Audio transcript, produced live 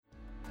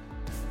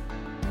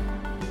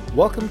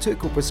Welcome to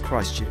Equippers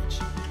Christchurch.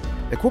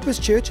 Equippers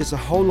Church is a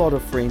whole lot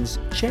of friends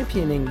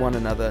championing one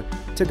another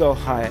to go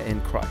higher in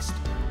Christ.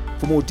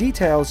 For more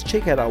details,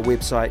 check out our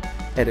website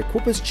at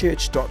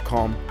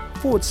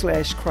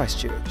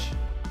equipperschurch.com/Christchurch.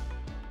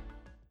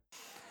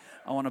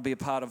 I want to be a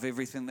part of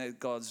everything that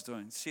God's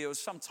doing. See, it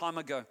was some time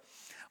ago.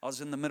 I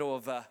was in the middle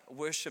of a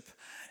worship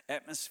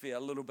atmosphere, a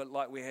little bit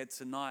like we had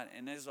tonight.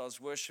 And as I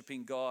was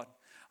worshiping God,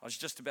 I was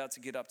just about to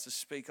get up to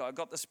speak. I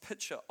got this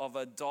picture of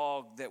a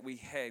dog that we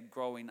had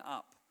growing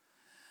up.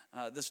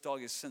 This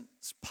dog has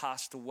since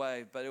passed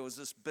away, but it was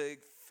this big,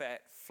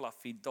 fat,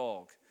 fluffy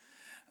dog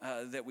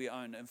that we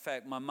owned. In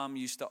fact, my mum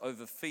used to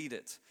overfeed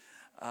it.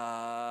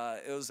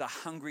 It was a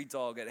hungry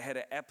dog. It had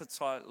an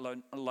appetite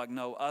like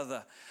no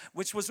other,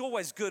 which was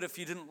always good if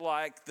you didn't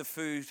like the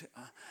food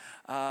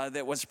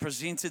that was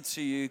presented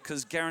to you,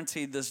 because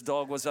guaranteed this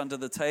dog was under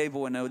the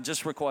table and it would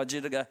just require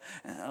you to go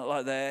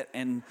like that,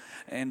 and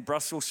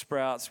Brussels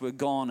sprouts were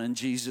gone in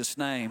Jesus'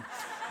 name.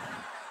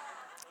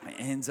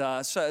 And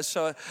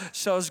so it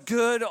was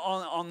good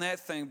on that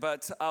thing.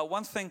 But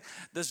one thing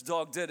this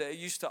dog did, it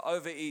used to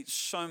overeat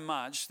so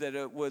much that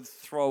it would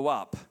throw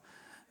up.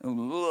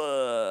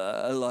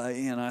 Like,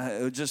 you know,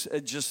 it would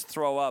just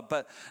throw up.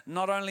 But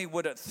not only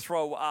would it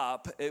throw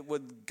up, it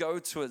would go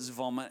to its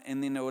vomit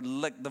and then it would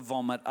lick the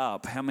vomit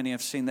up. How many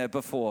have seen that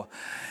before?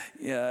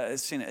 Yeah,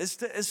 it's seen it.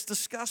 It's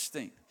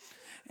disgusting.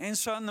 And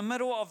so in the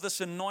middle of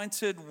this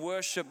anointed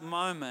worship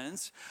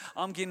moment,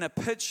 I'm getting a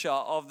picture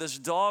of this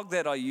dog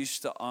that I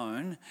used to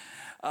own,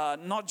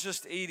 not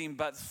just eating,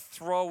 but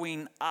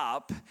throwing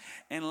up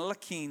and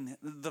licking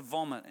the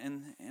vomit.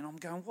 And I'm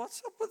going,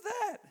 what's up with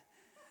that?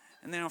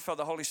 And then I felt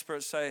the Holy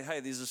Spirit say,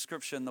 hey, there's a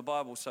scripture in the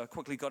Bible. So I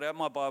quickly got out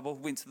my Bible,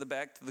 went to the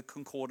back to the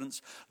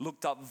concordance,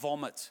 looked up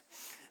vomit.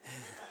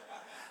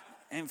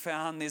 And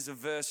found there's a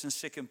verse in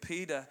 2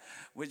 Peter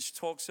which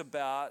talks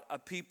about a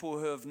people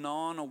who have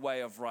known a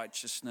way of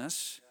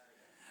righteousness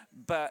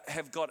but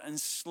have got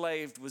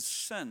enslaved with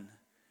sin,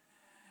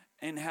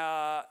 and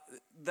how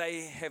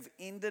they have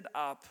ended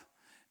up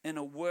in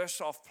a worse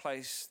off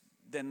place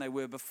than they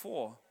were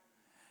before.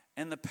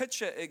 And the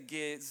picture it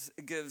gives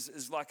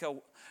is like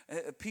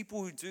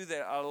people who do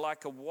that are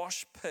like a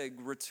wash pig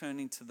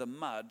returning to the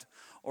mud,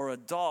 or a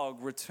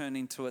dog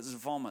returning to its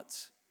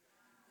vomit.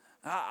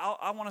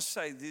 I want to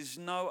say there's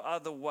no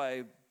other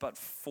way but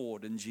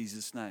forward in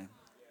Jesus' name.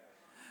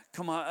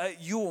 Come on,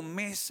 you will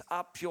mess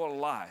up your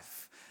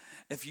life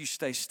if you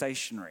stay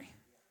stationary.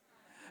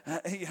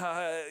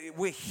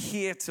 We're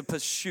here to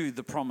pursue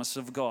the promise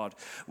of God.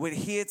 We're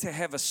here to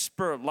have a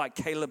spirit like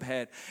Caleb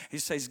had. He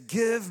says,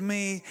 give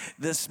me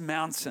this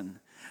mountain.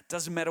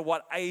 Doesn't matter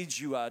what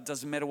age you are.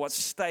 Doesn't matter what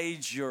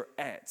stage you're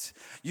at.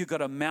 You've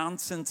got a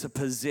mountain to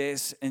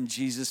possess in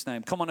Jesus'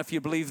 name. Come on, if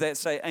you believe that,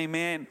 say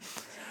amen.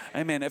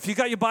 Amen. If you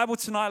got your Bible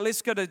tonight,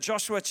 let's go to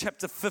Joshua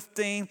chapter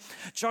 15.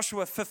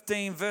 Joshua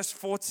 15, verse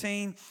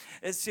 14.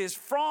 It says,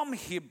 from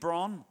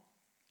Hebron,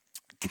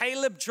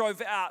 Caleb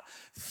drove out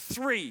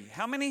 3.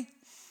 How many?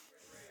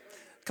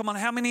 Come on,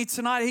 how many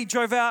tonight? He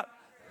drove out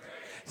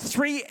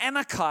 3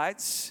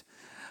 Anakites,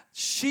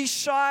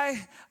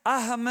 Sheshai,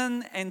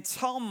 Ahiman, and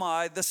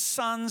Talmai, the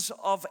sons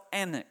of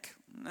Anak.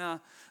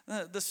 Now,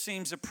 this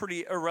seems a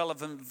pretty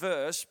irrelevant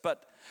verse,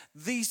 but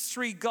these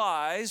 3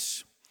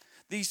 guys,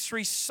 these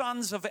 3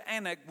 sons of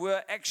Anak,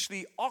 were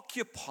actually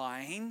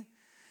occupying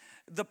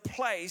the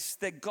place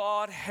that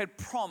God had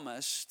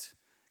promised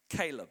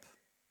Caleb.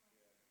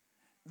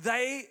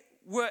 They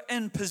were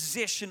in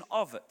possession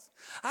of it.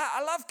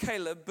 I love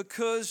Caleb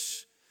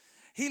because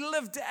he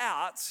lived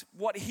out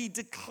what he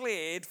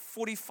declared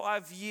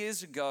 45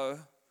 years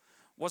ago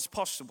was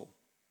possible.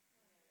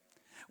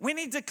 When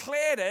he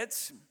declared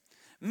it,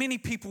 many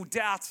people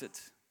doubted.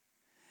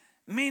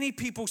 Many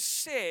people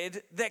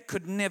said that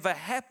could never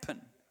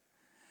happen.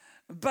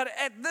 But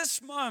at this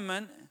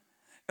moment,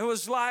 it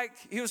was like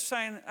he was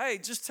saying, hey,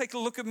 just take a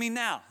look at me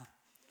now.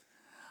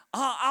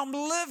 I'm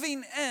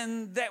living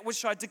in that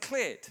which I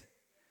declared.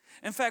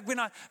 In fact, when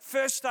I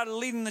first started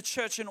leading the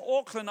church in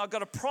Auckland, I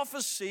got a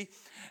prophecy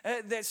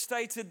that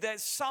stated that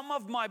some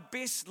of the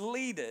best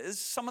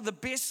leaders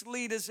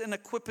in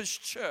Equippers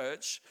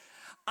Church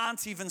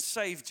aren't even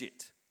saved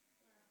yet.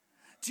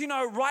 Do you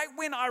know, right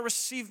when I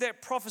received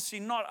that prophecy,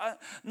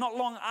 not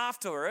long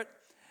after it,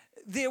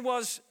 there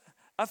was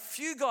a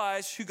few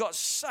guys who got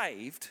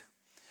saved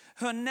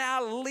who are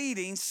now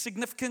leading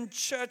significant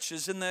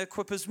churches in the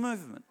Equippers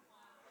movement.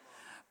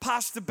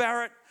 Pastor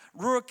Barrett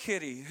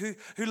Ruakiri, who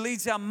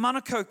leads our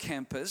Manukau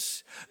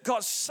campus,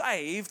 got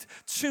saved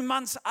 2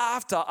 months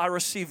after I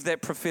received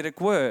that prophetic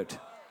word.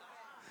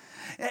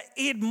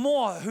 Ed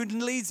Moore, who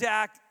leads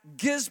our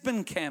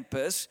Gisborne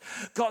campus,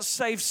 got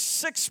saved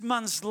 6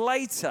 months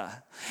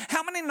later.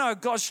 How many know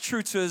God's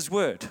true to His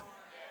word?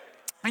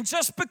 And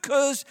just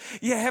because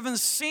you haven't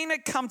seen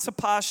it come to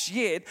pass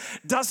yet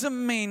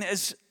doesn't mean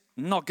it's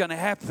not going to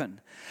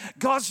happen.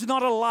 God's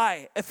not a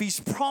lie. If He's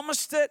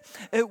promised it,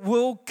 it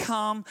will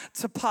come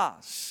to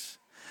pass.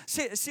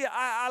 See,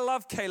 I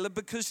love Caleb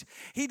because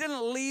he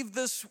didn't leave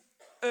this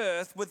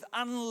earth with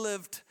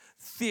unlived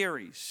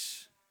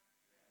theories.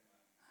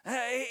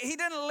 He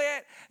didn't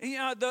let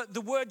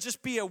the word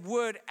just be a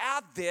word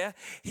out there.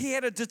 He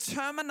had a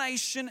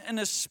determination in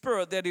his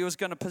spirit that he was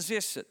going to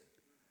possess it.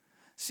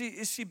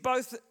 See,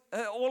 both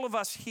all of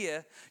us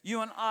here,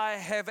 you and I,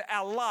 have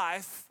our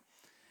life,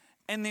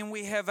 and then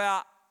we have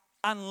our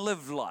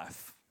unlived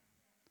life.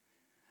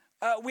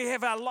 We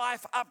have our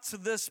life up to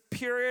this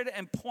period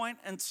and point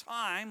in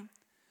time,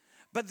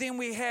 but then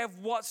we have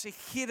what's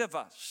ahead of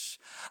us.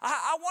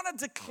 I want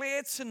to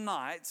declare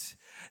tonight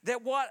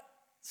that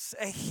what's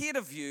ahead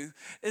of you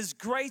is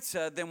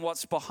greater than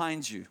what's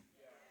behind you.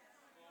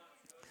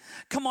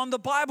 Come on, the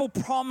Bible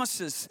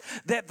promises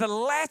that the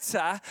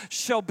latter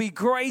shall be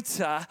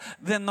greater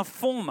than the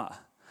former.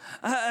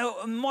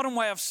 A modern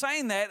way of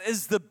saying that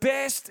is the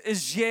best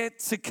is yet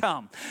to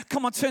come.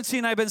 Come on, turn to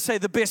your neighbor and say,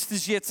 the best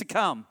is yet to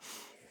come.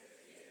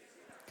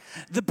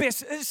 The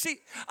best. See,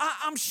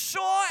 I'm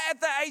sure at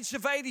the age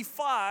of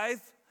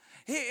 85,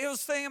 he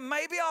was thinking,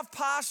 maybe I've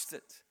passed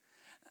it.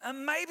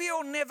 And maybe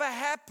it'll never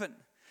happen.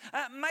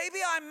 Maybe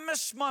I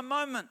missed my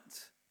moment.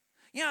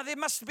 There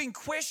must have been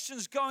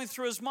questions going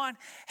through his mind.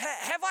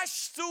 Have I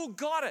still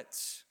got it?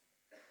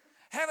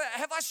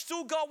 Have I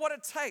still got what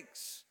it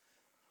takes?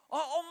 Or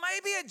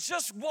maybe it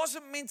just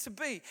wasn't meant to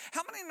be.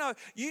 How many know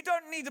you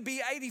don't need to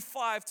be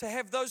 85 to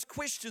have those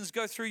questions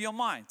go through your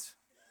mind?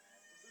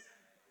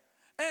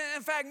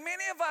 In fact,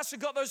 many of us have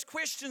got those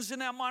questions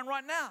in our mind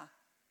right now.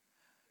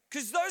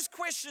 Because those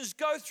questions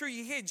go through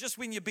your head just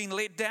when you've been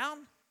let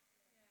down,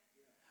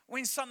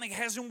 when something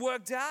hasn't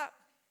worked out,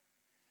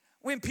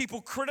 when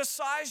people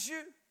criticize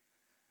you,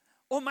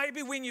 or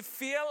maybe when you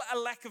feel a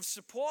lack of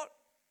support.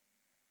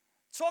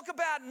 Talk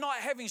about not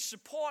having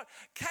support.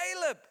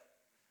 Caleb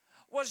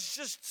was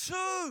just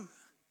two.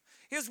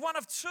 He was one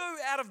of two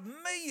out of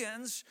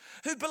millions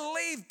who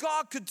believed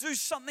God could do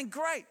something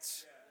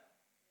great.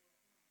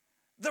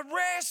 The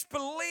rest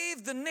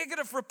believed the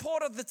negative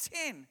report of the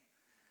 10.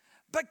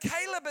 But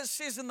Caleb, it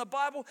says in the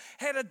Bible,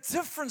 had a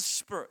different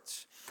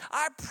spirit.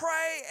 I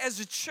pray as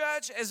a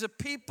church, as a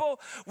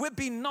people, we'd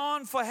be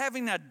known for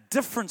having a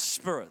different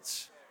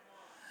spirit.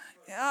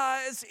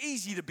 It's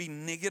easy to be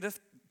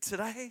negative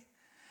today.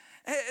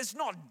 It's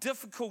not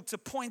difficult to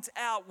point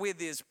out where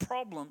there's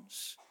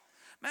problems.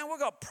 Man, we've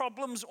got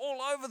problems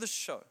all over the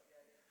show.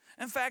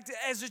 In fact,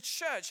 as a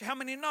church, how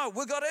many know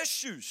we've got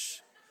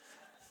issues?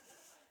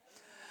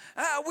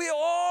 We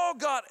all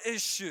got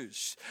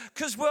issues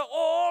because we're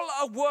all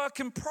a work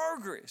in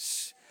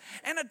progress.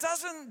 And it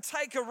doesn't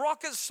take a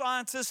rocket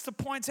scientist to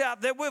point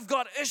out that we've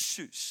got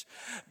issues,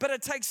 but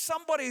it takes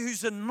somebody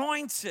who's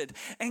anointed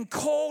and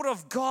called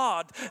of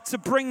God to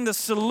bring the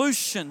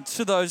solution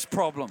to those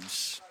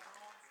problems.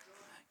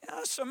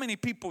 So many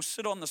people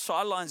sit on the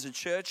sidelines of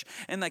church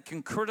and they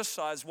can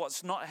criticize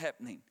what's not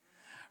happening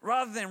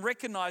rather than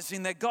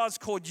recognizing that God's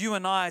called you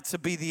and I to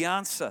be the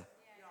answer.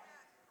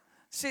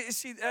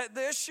 See,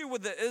 the issue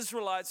with the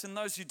Israelites and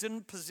those who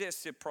didn't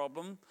possess their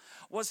problem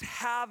was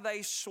how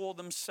they saw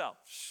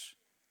themselves.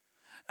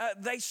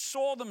 They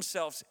saw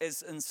themselves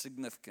as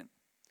insignificant.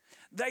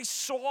 They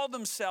saw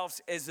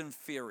themselves as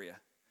inferior.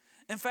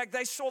 In fact,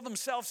 they saw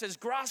themselves as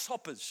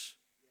grasshoppers.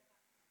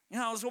 It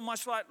was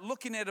almost like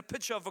looking at a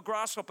picture of a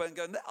grasshopper and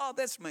going, oh,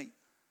 that's me.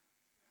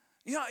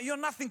 You're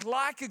nothing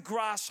like a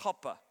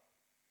grasshopper.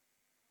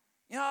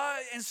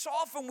 And so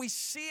often we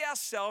see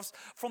ourselves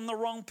from the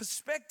wrong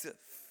perspective.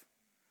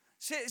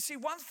 See,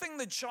 one thing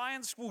the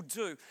giants will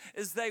do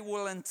is they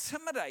will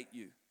intimidate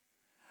you.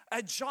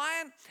 A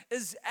giant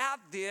is out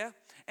there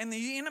and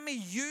the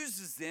enemy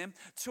uses them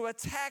to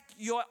attack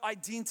your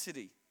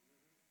identity.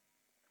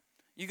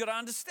 You got to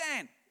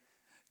understand,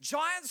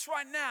 giants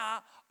right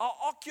now are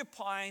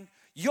occupying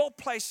your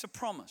place of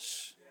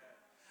promise.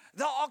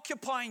 They're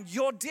occupying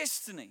your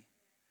destiny.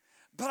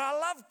 But I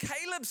love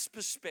Caleb's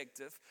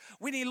perspective.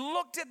 When he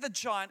looked at the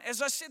giant,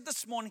 as I said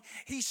this morning,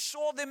 he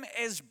saw them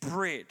as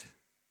bread.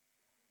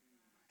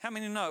 How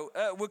many know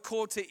we're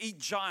called to eat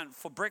giant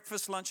for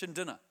breakfast, lunch, and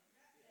dinner?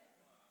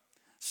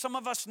 Some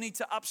of us need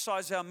to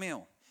upsize our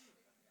meal.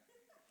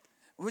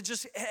 We're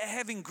just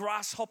having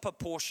grasshopper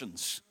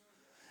portions.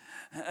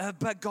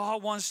 But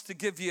God wants to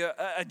give you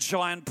a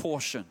giant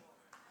portion.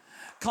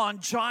 Come on,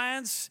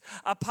 giants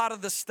are part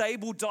of the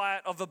stable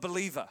diet of a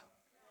believer.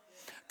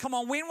 Come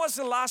on, when was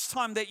the last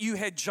time that you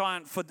had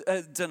giant for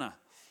dinner?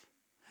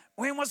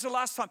 When was the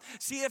last time?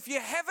 See, if you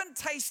haven't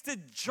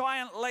tasted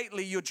giant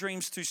lately, your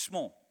dream's too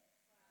small.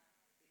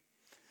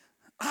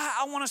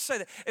 I want to say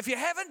that. If you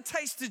haven't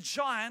tasted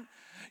giant,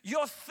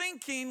 you're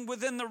thinking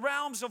within the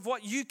realms of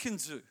what you can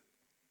do.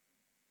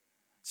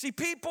 See,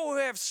 people who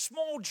have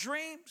small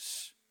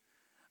dreams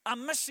are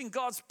missing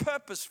God's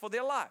purpose for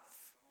their life.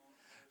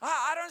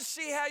 I don't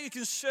see how you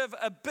can serve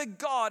a big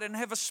God and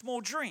have a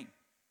small dream.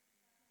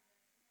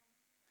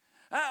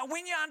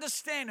 When you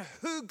understand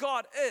who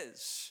God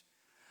is,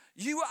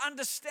 you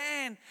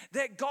understand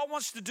that God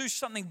wants to do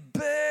something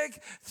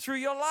big through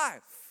your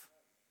life.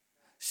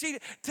 See,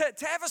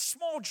 to have a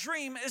small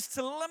dream is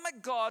to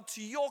limit God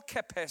to your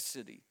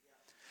capacity,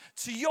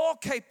 to your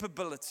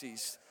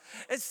capabilities.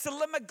 It's to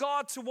limit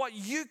God to what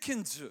you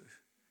can do.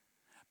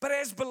 But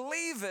as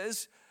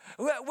believers,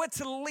 We're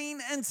to lean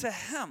into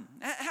Him.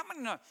 How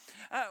many know?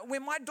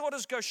 When my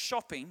daughters go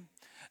shopping,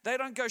 they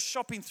don't go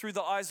shopping through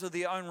the eyes of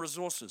their own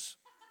resources.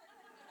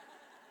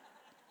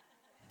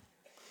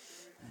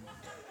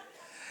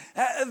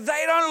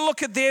 They don't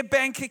look at their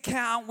bank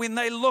account when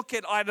they look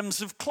at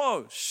items of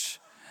clothes.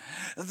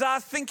 They're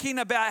thinking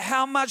about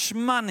how much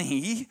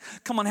money,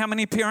 come on, how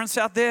many parents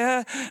out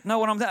there know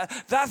what I'm saying?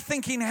 They're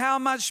thinking how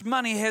much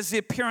money has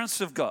their parents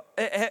have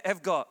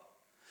got.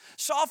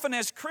 So often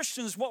as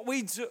Christians, what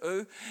we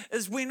do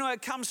is when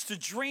it comes to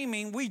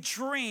dreaming, we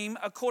dream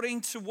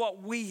according to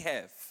what we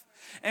have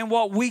and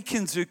what we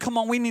can do. Come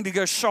on, we need to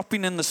go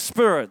shopping in the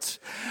Spirit.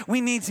 We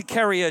need to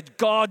carry a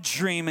God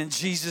dream in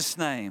Jesus'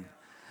 name.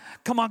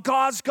 Come on,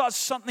 God's got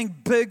something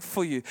big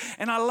for you.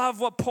 And I love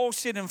what Paul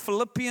said in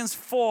Philippians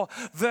 4,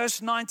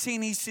 verse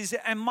 19. He says,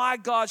 and my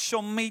God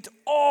shall meet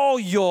all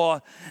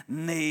your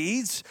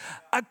needs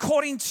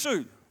according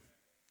to.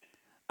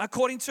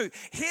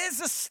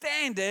 Here's a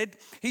standard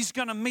He's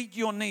going to meet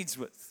your needs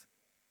with.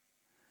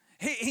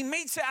 He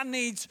meets our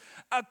needs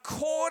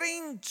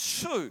according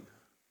to.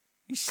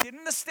 He's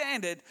setting the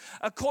standard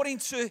according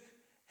to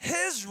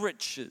His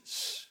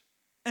riches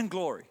and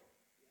glory.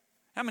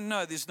 How many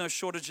know there's no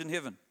shortage in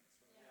heaven?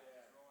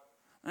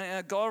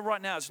 God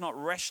right now is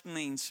not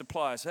rationing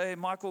supplies. Hey,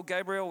 Michael,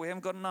 Gabriel, we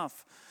haven't got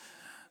enough.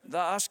 They're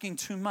asking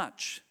too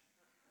much.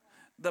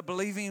 They're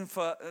believing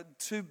for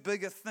too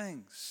bigger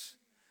things.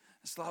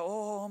 It's like,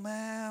 oh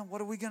man,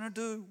 what are we going to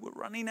do? We're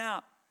running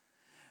out.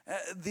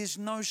 There's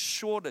no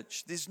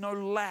shortage. There's no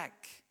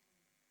lack.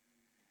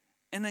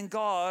 And in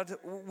God,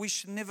 we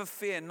should never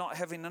fear not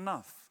having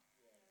enough.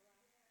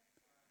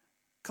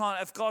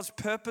 If God's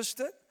purposed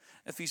it,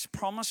 if He's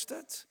promised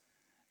it,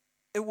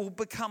 it will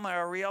become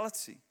our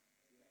reality.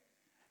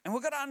 And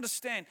we've got to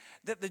understand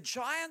that the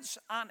giants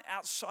aren't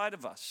outside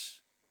of us.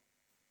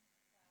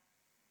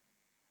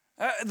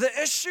 The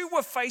issue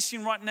we're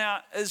facing right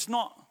now is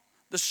not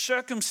the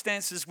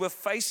circumstances we're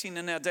facing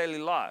in our daily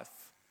life.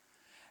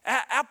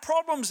 Our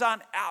problems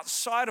aren't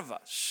outside of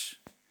us.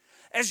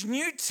 As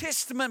New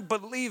Testament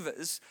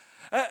believers,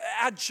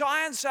 our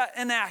giants are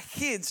in our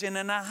heads and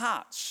in our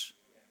hearts.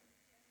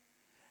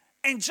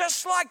 And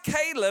just like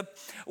Caleb,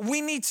 we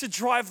need to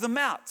drive them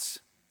out.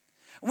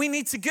 We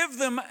need to give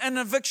them an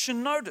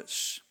eviction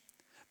notice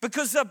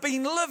because they've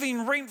been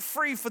living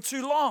rent-free for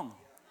too long.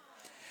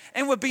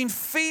 And we've been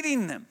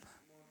feeding them.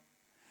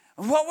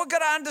 And what we've got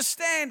to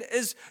understand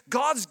is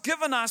God's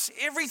given us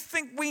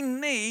everything we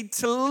need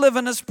to live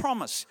in His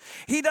promise.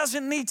 He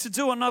doesn't need to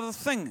do another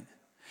thing.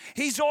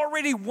 He's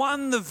already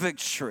won the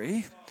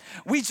victory.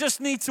 We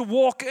just need to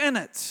walk in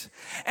it.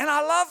 And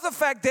I love the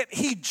fact that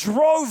He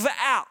drove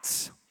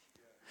out.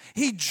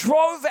 He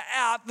drove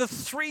out the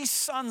 3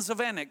 sons of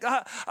Anak.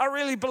 I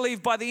really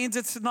believe by the end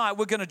of tonight,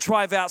 we're going to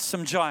drive out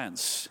some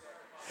giants.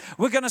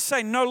 We're going to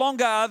say, no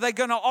longer are they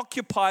going to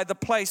occupy the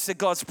place that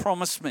God's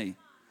promised me.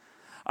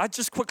 I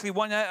just quickly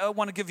want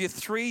to give you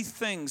 3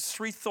 things,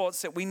 3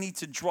 thoughts that we need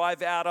to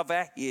drive out of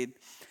our head,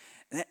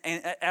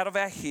 and out of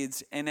our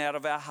heads and out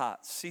of our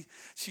hearts.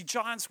 See,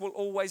 giants will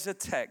always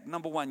attack.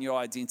 Number 1, your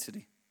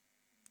identity,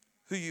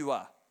 who you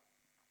are.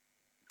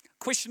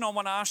 Question I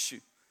want to ask you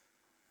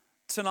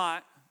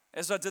tonight,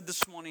 as I did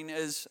this morning,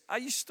 is, are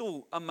you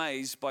still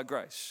amazed by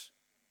grace?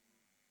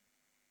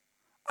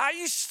 Are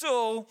you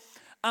still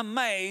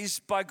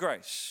amazed by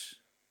grace?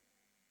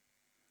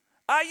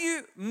 Are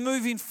you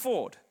moving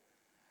forward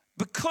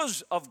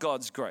because of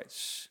God's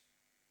grace?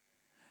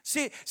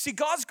 See,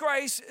 God's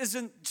grace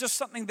isn't just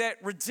something that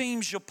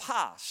redeems your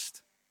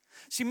past.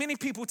 See, many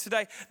people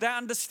today, they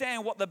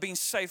understand what they're being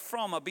saved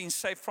from. I've been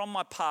saved from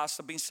my past.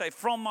 I've been saved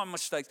from my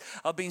mistakes.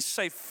 I've been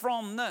saved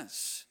from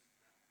this.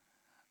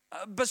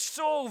 But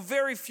still,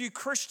 very few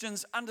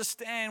Christians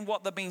understand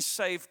what they're being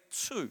saved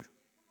to.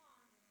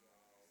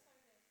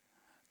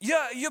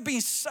 You're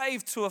being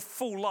saved to a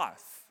full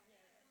life.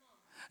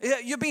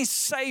 You're being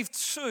saved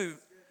to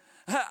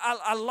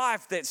a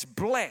life that's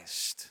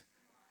blessed.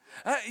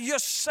 You're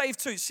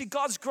saved to. See,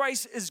 God's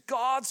grace is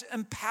God's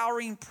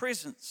empowering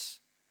presence.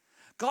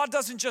 God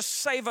doesn't just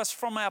save us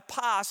from our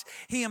past.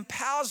 He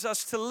empowers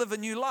us to live a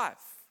new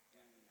life.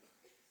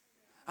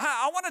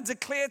 I want to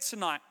declare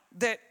tonight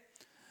that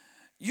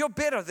you're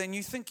better than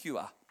you think you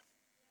are.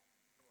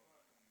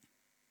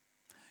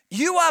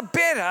 You are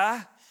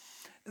better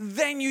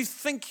than you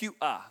think you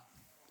are.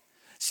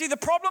 See, the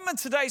problem in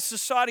today's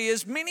society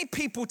is many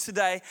people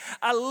today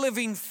are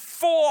living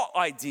for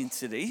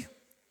identity.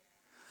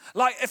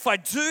 Like, if I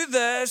do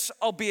this,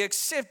 I'll be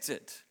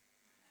accepted.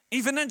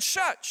 Even in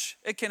church,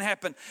 it can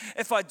happen.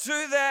 If I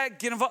do that,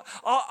 get involved,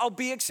 I'll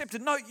be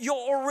accepted. No, you're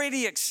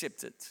already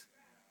accepted.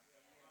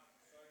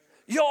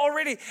 You're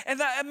already, and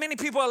many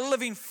people are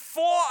living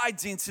for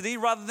identity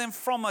rather than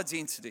from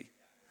identity.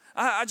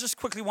 I just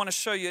quickly want to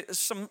show you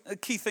some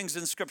key things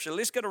in Scripture.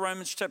 Let's go to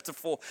Romans chapter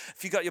 4.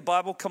 If you got your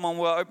Bible, come on,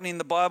 we're opening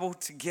the Bible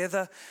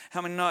together.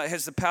 How many know it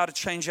has the power to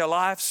change our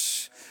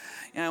lives?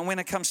 You know, when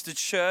it comes to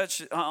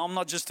church, I'm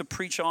not just a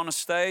preacher on a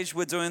stage.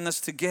 We're doing this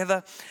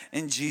together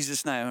in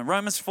Jesus' name. In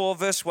Romans 4,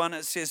 verse 1,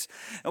 it says,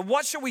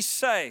 what shall we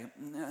say?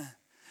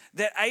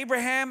 That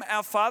Abraham,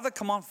 our father,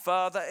 come on,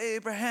 Father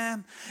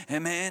Abraham,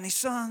 and many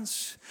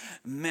sons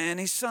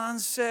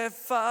said,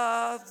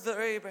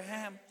 Father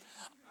Abraham,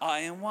 I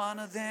am one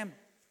of them,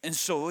 and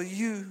so are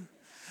you.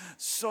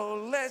 So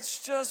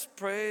let's just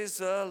praise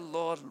the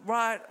Lord.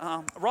 Right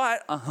arm.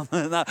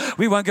 No,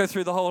 we won't go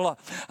through the whole lot.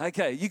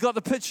 Okay, you got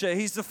the picture.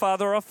 He's the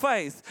father of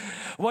faith.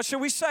 What shall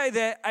we say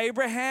there?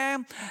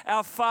 Abraham,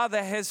 our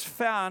father, has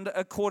found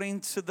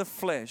according to the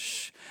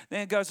flesh.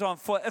 Then it goes on.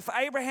 For if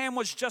Abraham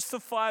was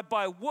justified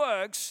by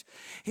works,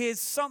 he has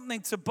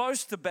something to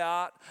boast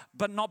about,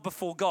 but not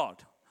before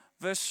God.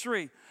 Verse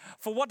 3.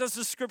 For what does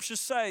the scripture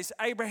say?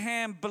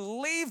 Abraham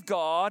believed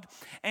God,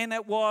 and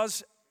it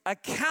was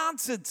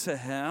accounted to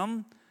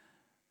him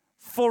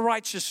for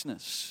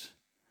righteousness.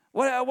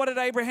 What did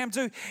Abraham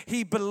do?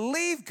 He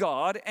believed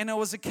God, and it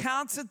was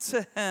accounted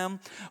to him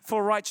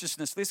for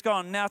righteousness. Let's go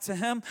on. Now to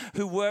him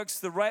who works,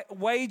 the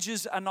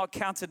wages are not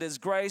counted as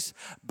grace,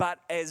 but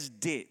as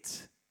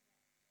debt.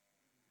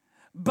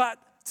 But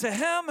to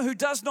him who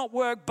does not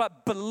work,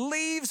 but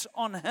believes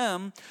on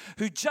him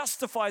who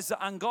justifies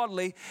the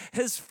ungodly,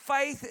 his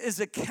faith is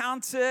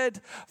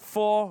accounted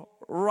for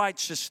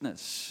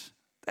righteousness.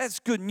 That's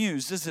good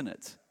news, isn't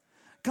it?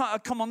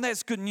 Come on,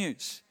 that's good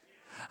news.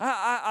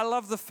 I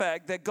love the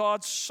fact that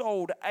God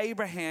sold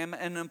Abraham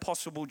an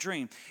impossible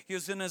dream. He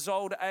was in his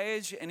old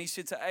age, and he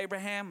said to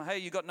Abraham, hey,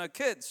 you got no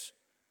kids.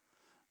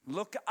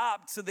 Look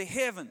up to the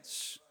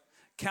heavens.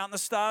 Count the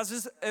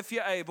stars if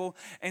you're able,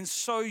 and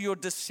so your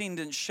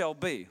descendants shall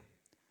be.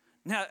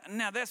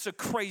 Now that's a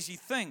crazy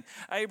thing.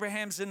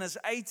 Abraham's in his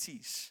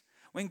 80s.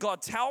 When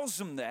God tells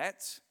him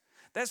that,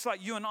 that's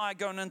like you and I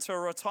going into a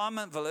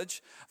retirement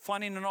village,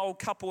 finding an old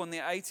couple in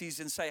their 80s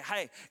and say,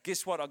 hey,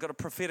 guess what? I've got a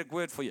prophetic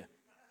word for you.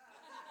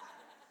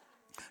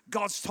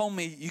 God's told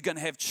me you're going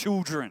to have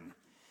children,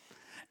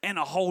 and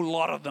a whole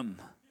lot of them.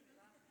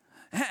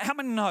 How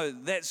many know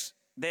that's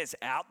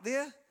out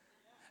there?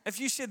 If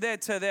you said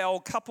that to that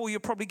old couple, you'll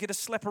probably get a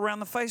slap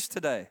around the face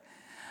today.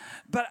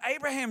 But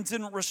Abraham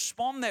didn't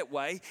respond that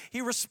way.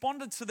 He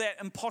responded to that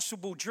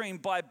impossible dream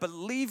by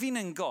believing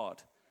in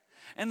God.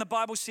 And the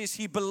Bible says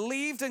he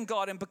believed in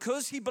God, and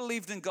because he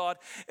believed in God,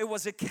 it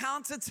was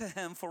accounted to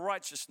him for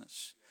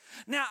righteousness.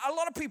 Now, a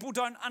lot of people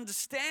don't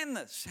understand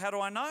this. How do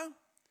I know?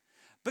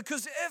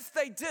 Because if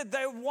they did,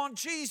 they would want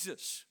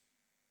Jesus.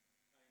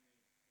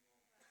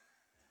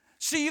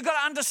 See, you've got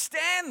to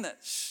understand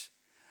this.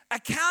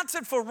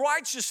 Accounted for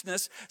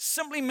righteousness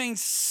simply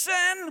means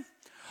sin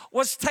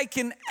was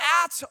taken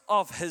out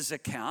of his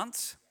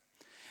account,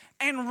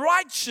 and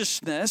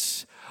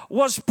righteousness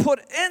was put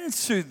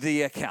into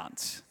the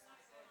account.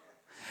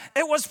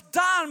 It was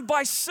done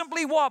by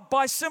simply what?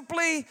 By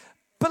simply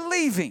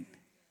believing.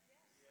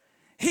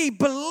 He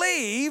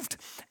believed,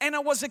 and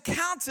it was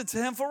accounted to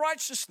him for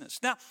righteousness.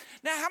 Now,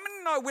 how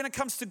many know when it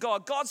comes to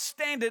God, God's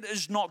standard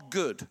is not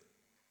good?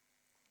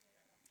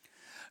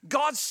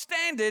 God's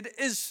standard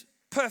is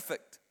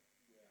perfect.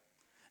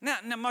 Now,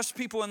 most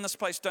people in this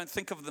place don't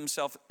think of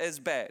themselves as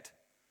bad.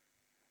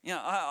 You know,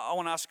 I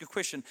want to ask a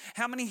question.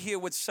 How many here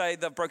would say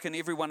they've broken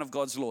every one of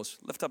God's laws?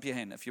 Lift up your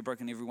hand if you've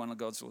broken every one of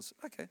God's laws.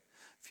 Okay, a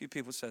few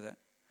people say that.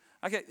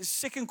 Okay, the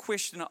second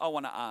question I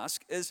want to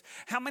ask is,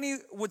 how many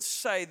would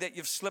say that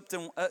you've slipped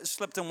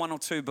in one or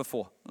two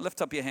before?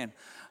 Lift up your hand.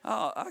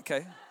 Oh,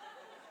 okay.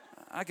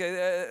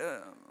 Okay,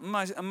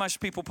 most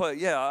people put,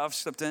 yeah, I've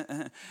slipped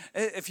in.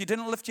 If you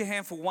didn't lift your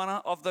hand for one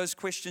of those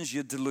questions,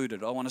 you're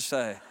deluded, I want to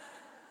say.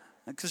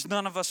 Because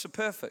none of us are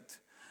perfect.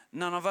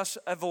 None of us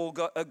have all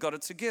got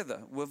it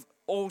together. We've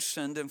all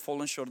sinned and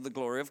fallen short of the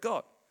glory of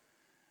God.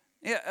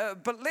 Yeah,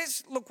 but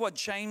let's look what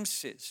James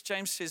says.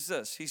 James says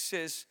this. He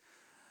says,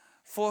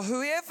 for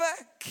whoever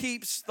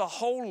keeps the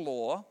whole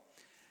law,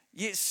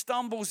 yet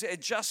stumbles at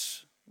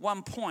just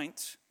one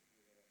point,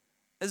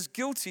 is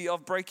guilty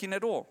of breaking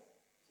it all.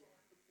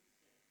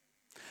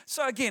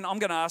 So again, I'm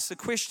going to ask the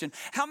question,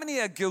 how many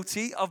are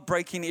guilty of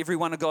breaking every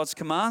one of God's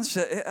commands?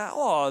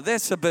 Oh,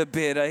 that's a bit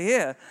better,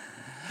 yeah.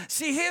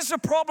 See, here's the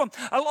problem.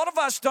 A lot of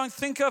us don't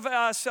think of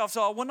ourselves,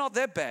 oh, we're not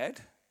that bad.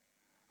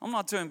 I'm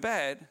not doing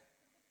bad.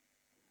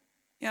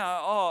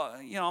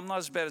 I'm not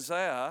as bad as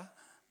they are.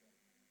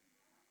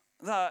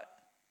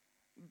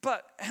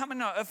 But how many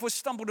know if we're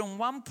stumbled in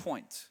one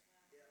point,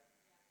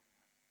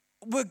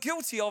 we're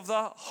guilty of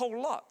the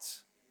whole lot?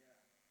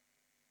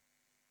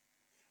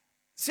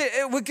 See,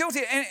 we're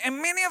guilty.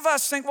 And many of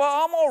us think,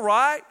 well, I'm all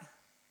right.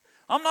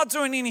 I'm not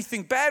doing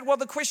anything bad. Well,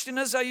 the question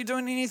is, are you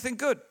doing anything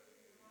good?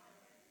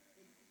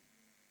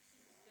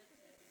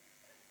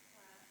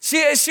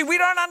 See, we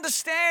don't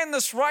understand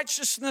this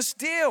righteousness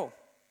deal.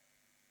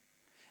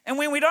 And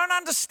when we don't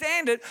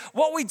understand it,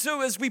 what we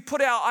do is we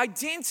put our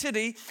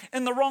identity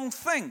in the wrong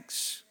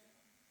things.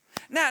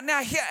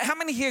 Now, here, how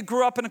many here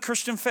grew up in a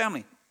Christian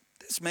family?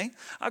 That's me.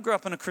 I grew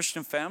up in a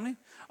Christian family.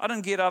 I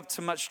didn't get up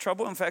to much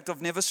trouble. In fact,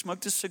 I've never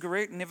smoked a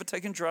cigarette, never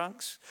taken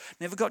drugs,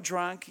 never got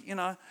drunk.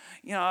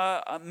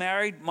 I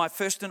married my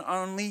first and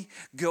only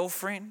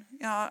girlfriend.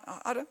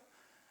 I don't.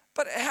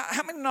 But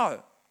how many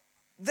know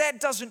that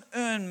doesn't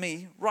earn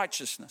me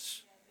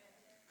righteousness?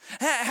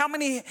 How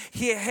many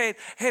here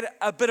had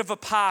a bit of a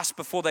past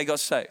before they got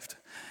saved?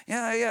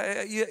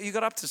 Yeah, you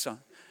got up to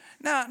something.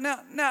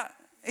 Now,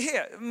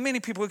 here, many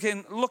people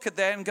can look at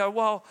that and go,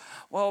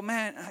 well,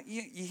 man,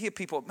 you hear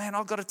people, man,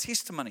 I've got a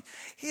testimony.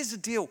 Here's the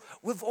deal.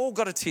 We've all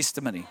got a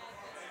testimony.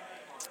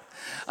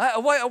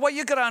 What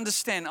you got to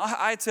understand,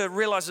 I had to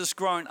realize this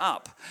growing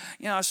up.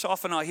 So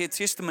often I hear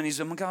testimonies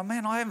and I go,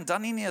 man, I haven't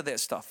done any of that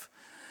stuff.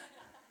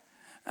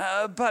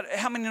 But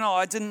how many know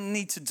I didn't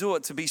need to do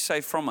it to be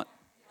saved from it?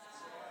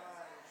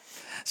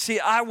 See,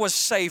 I was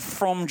saved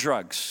from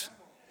drugs.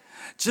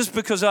 Just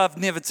because I've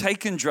never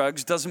taken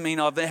drugs doesn't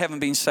mean I haven't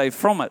been saved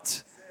from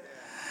it.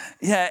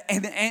 Yeah,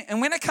 and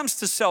when it comes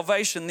to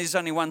salvation, there's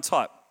only one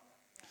type.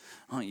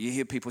 Oh, you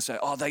hear people say,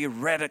 they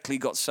radically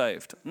got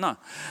saved. No,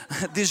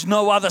 there's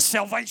no other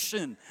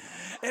salvation.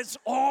 It's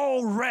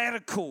all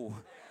radical.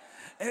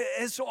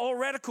 It's all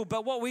radical.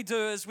 But what we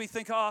do is we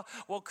think,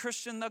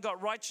 Christian, they've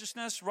got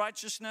righteousness.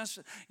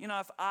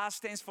 If R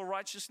stands for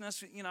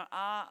righteousness,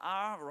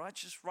 R,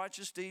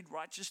 righteous deed.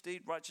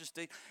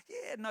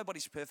 Yeah,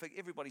 nobody's perfect.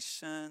 Everybody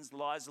sins,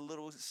 lies a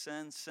little,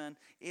 sin.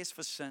 S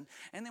for sin.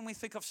 And then we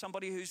think of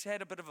somebody who's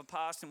had a bit of a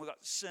past and we've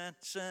got sin.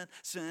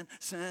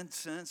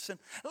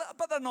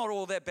 But they're not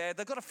all that bad.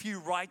 They've got a few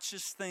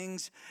righteous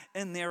things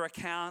in their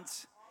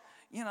account.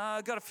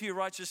 Got a few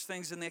righteous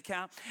things in their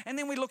account. And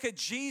then we look at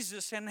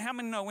Jesus, and how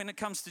many know when it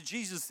comes to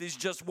Jesus, there's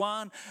just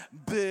one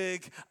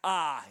big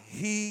R.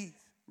 He's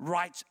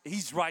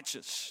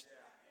righteous.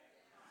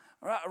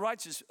 Right,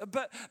 righteous.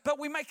 But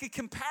we make a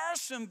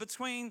comparison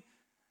between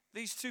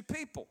these two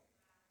people.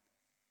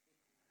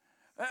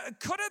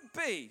 Could it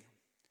be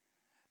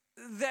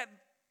that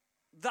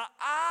the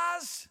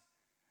R's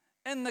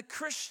in the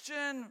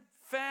Christian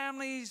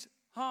family's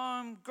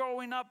home,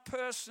 growing up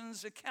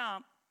person's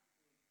account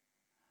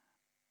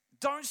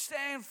don't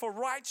stand for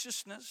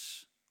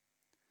righteousness,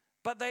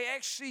 but they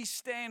actually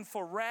stand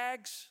for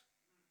rags?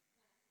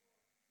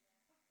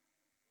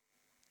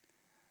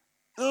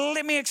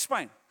 Let me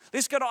explain.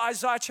 Let's go to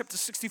Isaiah chapter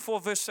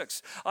 64, verse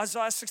 6.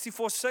 Isaiah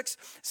 64, 6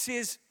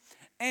 says,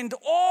 and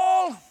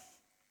all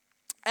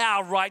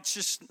our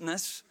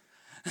righteousness,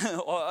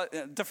 or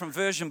a different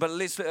version, but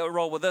let's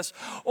roll with this.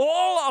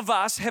 All of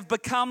us have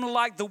become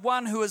like the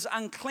one who is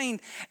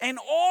unclean, and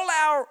all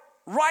our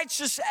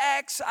righteous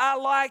acts are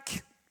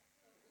like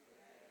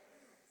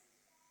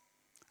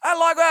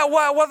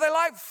what they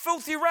like,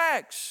 filthy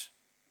rags.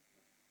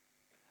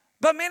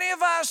 But many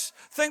of us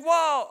think,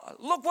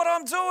 look what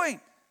I'm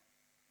doing.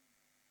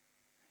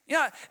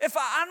 If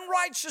an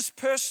unrighteous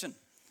person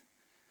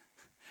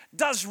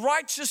does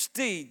righteous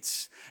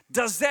deeds,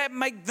 does that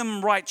make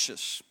them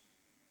righteous?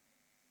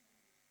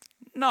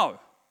 No.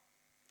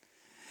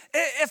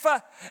 If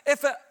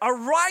a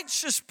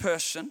righteous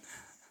person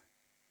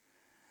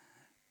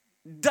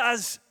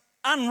does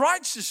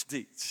unrighteous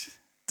deeds,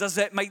 does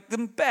that make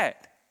them bad?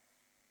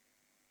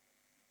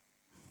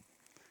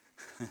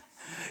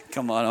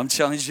 Come on, I'm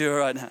challenging you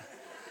right now.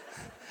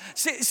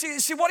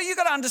 See, what you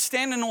got to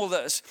understand in all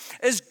this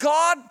is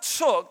God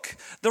took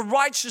the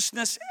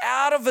righteousness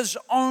out of his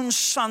own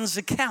son's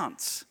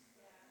account.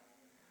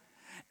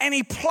 And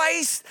he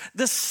placed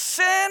the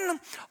sin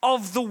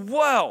of the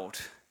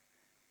world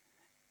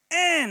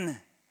in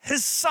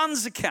his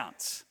son's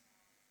account.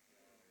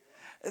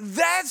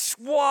 That's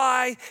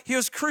why he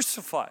was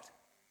crucified.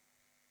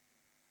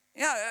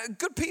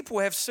 Good people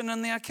have sin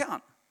in their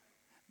account.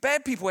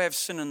 Bad people have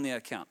sin in their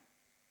account.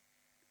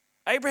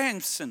 Abraham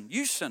sinned,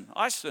 you sin,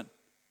 I sin.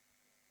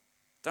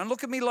 Don't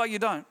look at me like you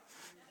don't.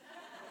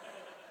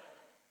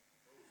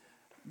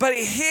 But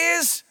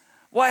here's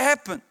what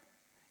happened.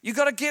 You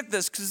got to get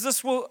this, because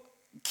this will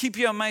keep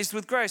you amazed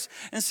with grace.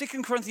 In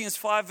 2 Corinthians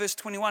 5 verse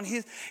 21,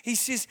 he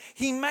says,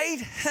 he made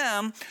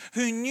him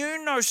who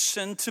knew no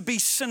sin to be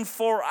sin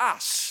for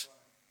us.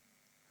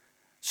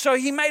 So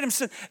he made him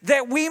sin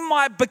that we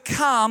might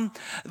become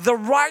the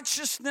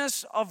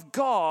righteousness of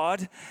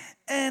God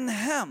in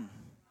him.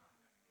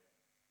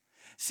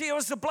 See, it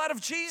was the blood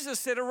of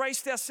Jesus that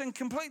erased our sin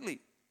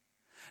completely.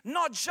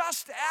 Not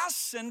just our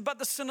sin, but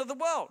the sin of the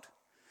world.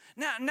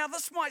 Now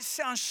this might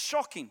sound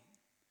shocking,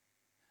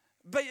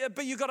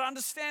 but you got to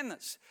understand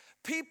this.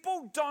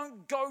 People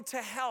don't go to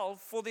hell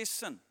for their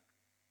sin.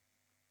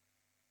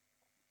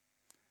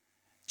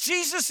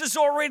 Jesus has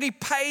already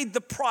paid the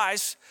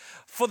price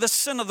for the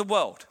sin of the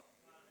world.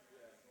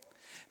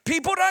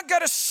 People don't go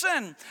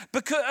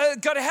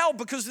to hell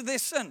because of their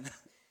sin.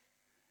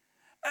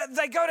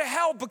 They go to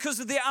hell because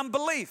of their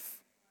unbelief.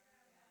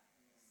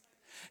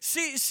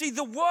 See,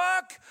 the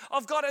work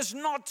of God is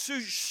not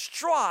to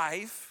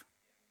strive,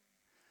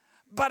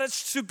 but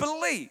it's to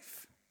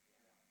believe.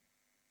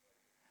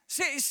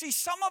 See,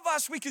 some of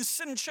us, we can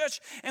sit in church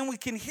and we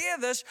can hear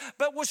this,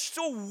 but we're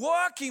still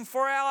working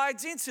for our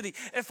identity.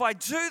 If I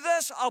do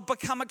this, I'll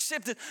become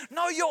accepted.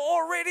 No, you're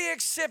already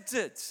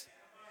accepted.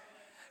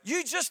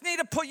 You just need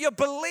to put your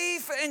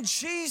belief in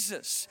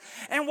Jesus.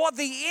 And what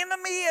the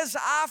enemy is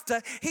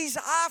after, he's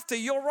after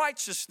your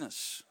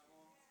righteousness.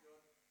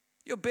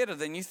 You're better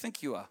than you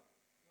think you are.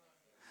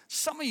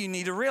 Some of you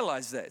need to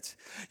realize that.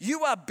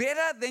 You are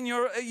better than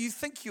you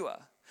think you are.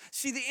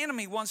 See, the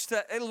enemy wants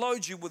to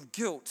load you with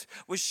guilt,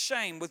 with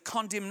shame, with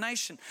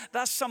condemnation.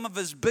 That's some of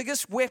his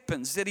biggest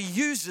weapons that he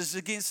uses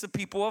against the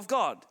people of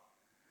God.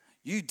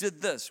 You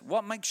did this.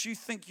 What makes you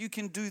think you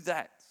can do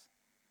that?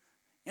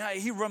 You know,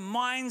 he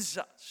reminds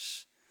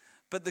us.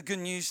 But the good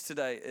news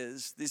today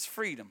is there's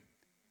freedom.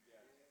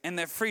 And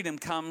that freedom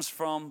comes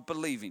from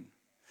believing.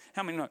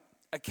 How many know?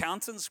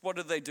 Accountants, what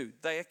do?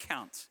 They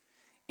account.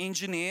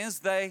 Engineers,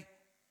 they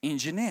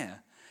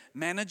engineer.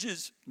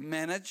 Managers,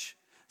 manage.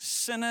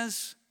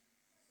 Sinners.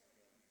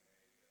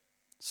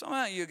 Some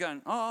of you are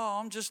going, oh,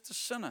 I'm just a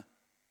sinner.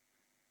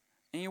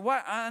 And you're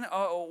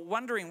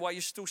wondering why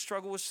you still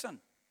struggle with sin.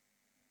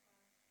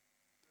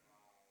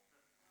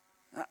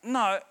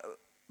 No,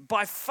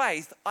 by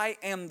faith, I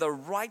am the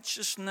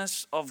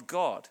righteousness of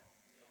God.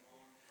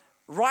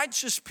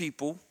 Righteous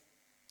people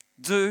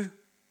do.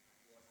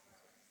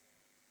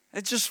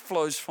 It just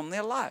flows from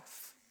their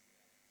life.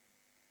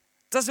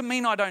 Doesn't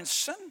mean I don't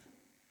sin.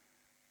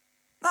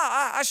 No,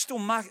 I still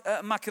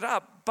muck it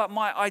up, but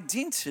my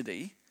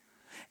identity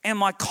and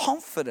my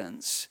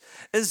confidence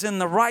is in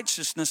the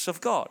righteousness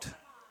of God.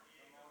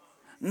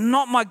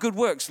 Not my good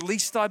works,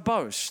 lest I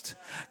boast.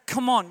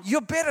 Come on, you're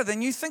better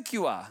than you think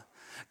you are.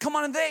 Come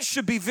on, and that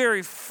should be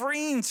very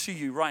freeing to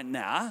you right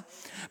now,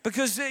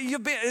 because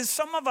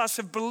some of us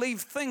have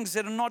believed things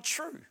that are not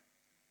true.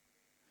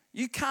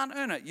 You can't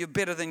earn it. You're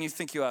better than you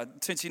think you are.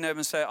 Turn to your neighbor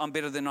and say, I'm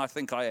better than I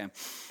think I am.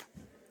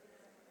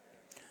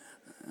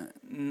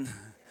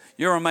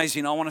 You're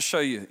amazing. I want to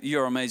show you.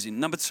 You're amazing.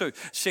 Number two,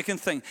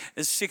 second thing,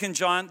 is second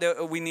giant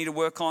that we need to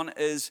work on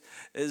is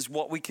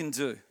what we can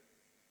do.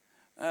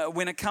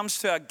 When it comes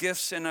to our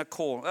gifts and our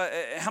call.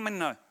 How many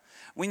know?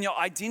 When your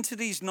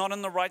identity is not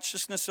in the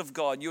righteousness of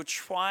God, you'll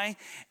try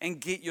and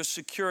get your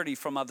security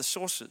from other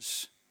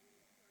sources.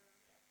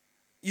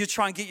 You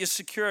try and get your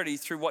security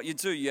through what you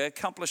do, your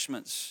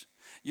accomplishments,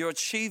 your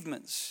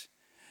achievements.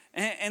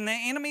 And the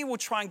enemy will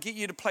try and get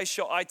you to place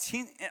your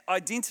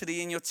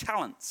identity in your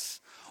talents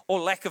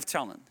or lack of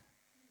talent.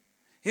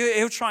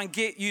 He'll try and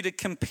get you to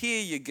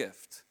compare your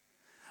gift.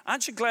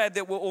 Aren't you glad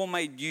that we're all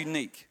made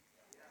unique?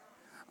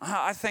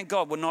 I thank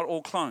God we're not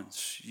all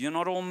clones. You're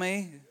not all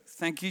me.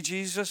 Thank you,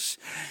 Jesus.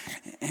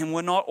 And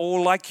we're not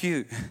all like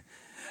you.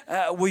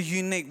 We're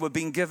unique. We've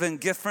been given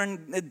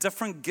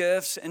different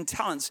gifts and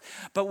talents,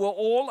 but we're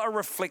all a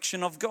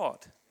reflection of God.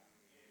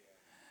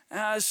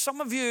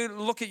 Some of you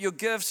look at your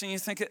gifts and you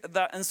think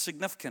they're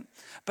insignificant,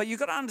 but you've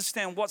got to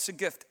understand what's a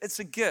gift. It's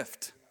a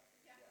gift.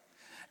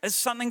 It's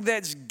something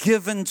that's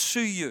given to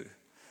you.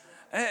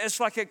 It's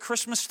like at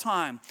Christmas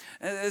time.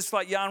 It's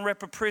like you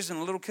unwrap a present.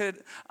 A little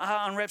kid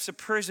unwraps a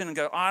present and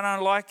go, I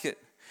don't like it.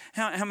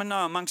 How many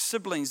know amongst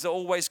siblings, they're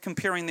always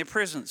comparing their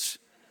presents?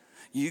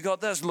 You got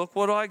this, look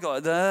what I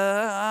got.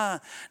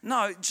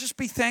 No, just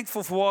be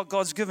thankful for what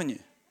God's given you.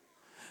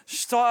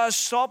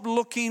 Stop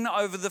looking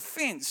over the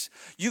fence.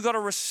 You got a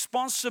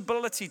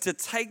responsibility to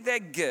take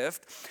that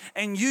gift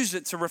and use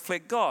it to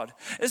reflect God.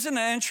 Isn't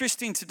it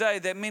interesting today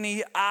that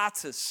many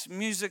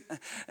music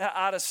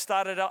artists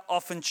started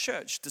off in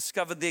church,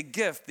 discovered their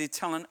gift, their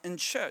talent in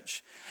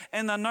church,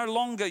 and they're no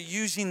longer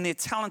using their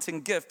talent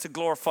and gift to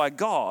glorify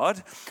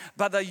God,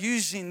 but they're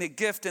using their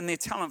gift and their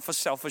talent for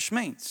selfish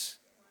means.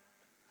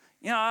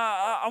 You know,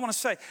 I want to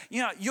say,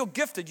 you know, you're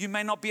gifted. You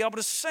may not be able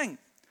to sing,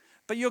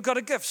 but you've got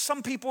a gift.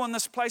 Some people in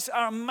this place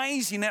are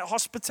amazing at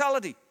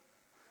hospitality.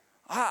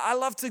 I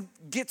love to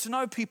get to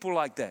know people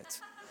like that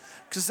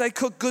because they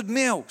cook good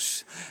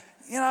meals.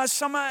 You know,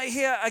 some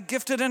here are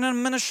gifted in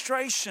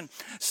administration.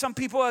 Some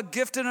people are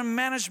gifted in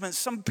management.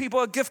 Some people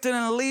are gifted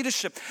in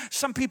leadership.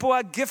 Some people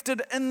are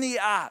gifted in the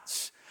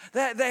arts.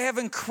 They have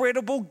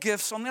incredible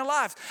gifts on their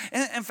life.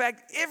 In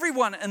fact,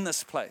 everyone in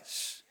this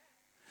place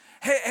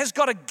has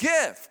got a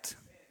gift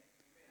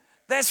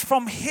that's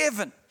from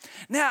heaven.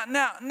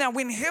 Now,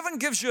 when heaven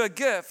gives you a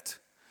gift,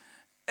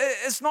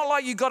 it's not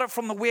like you got it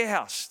from the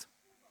warehouse.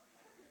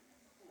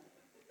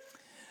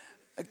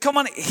 Come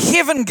on,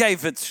 heaven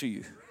gave it to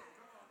you.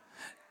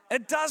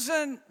 It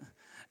doesn't,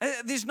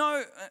 it's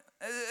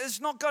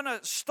not going to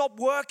stop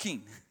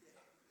working.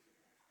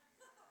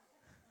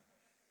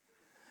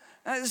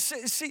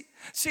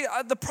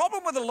 The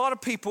problem with a lot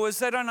of people is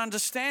they don't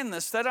understand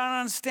this. They don't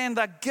understand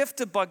they're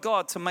gifted by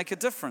God to make a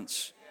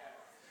difference.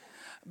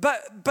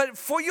 But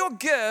for your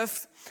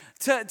gift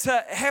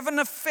to have an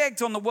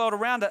effect on the world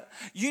around it,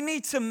 you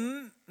need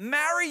to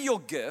marry your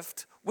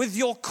gift with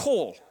your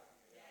call.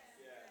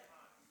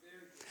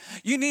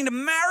 You need to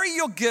marry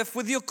your gift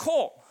with your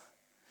call.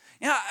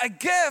 You know, a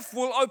gift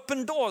will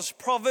open doors.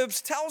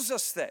 Proverbs tells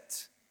us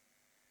that.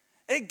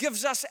 It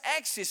gives us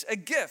access, a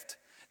gift.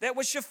 That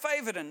was your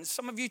favorite, and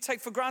some of you take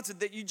for granted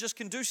that you just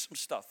can do some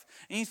stuff,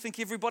 and you think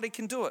everybody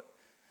can do it.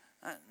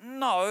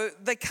 No,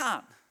 they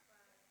can't.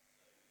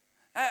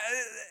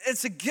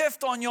 It's a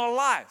gift on your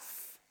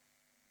life.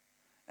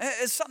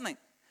 It's something.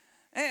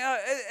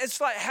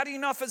 It's like, how do you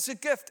know if it's a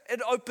gift? It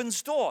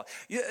opens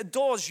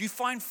doors. You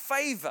find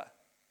favor.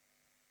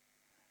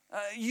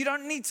 You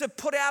don't need to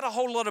put out a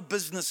whole lot of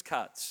business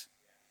cards.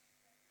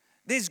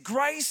 There's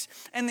grace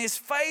and there's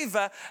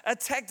favor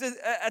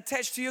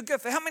attached to your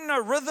gift. How many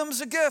know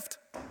rhythm's a gift?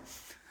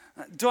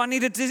 Do I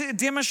need to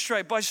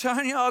demonstrate by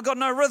showing you I've got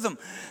no rhythm?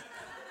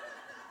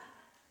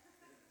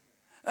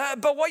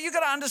 But what you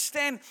got to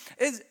understand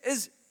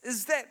is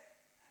that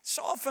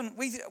so often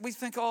we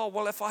think, oh,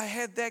 well, if I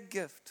had that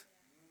gift.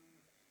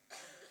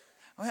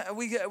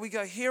 We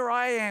go, here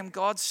I am,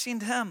 God,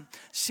 send him,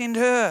 send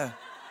her.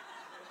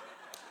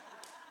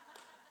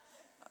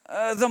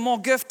 The more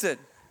gifted.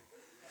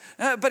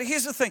 But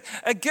here's the thing,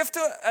 a gift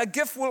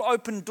will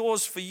open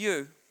doors for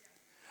you,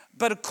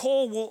 but a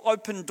call will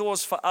open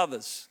doors for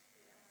others.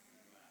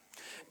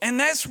 And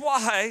that's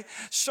why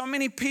so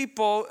many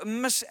people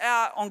miss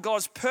out on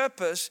God's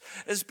purpose,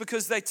 is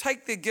because they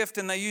take their gift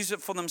and they use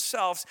it for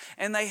themselves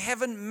and they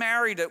haven't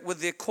married it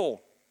with their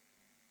call.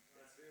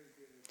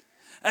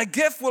 A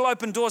gift will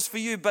open doors for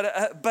you, but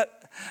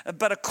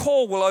a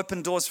call will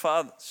open doors for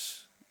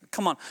others.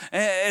 Come on,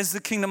 as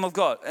the kingdom of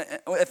God,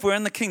 if we're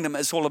in the kingdom,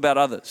 it's all about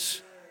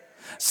others.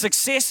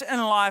 Success in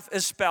life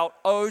is spelled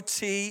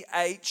OTHERS.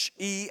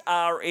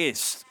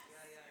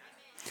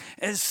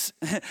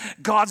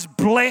 God's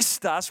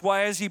blessed us.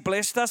 Why has He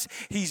blessed us?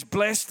 He's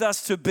blessed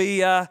us to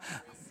be, I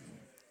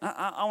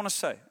want to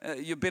say,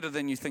 you're better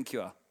than you think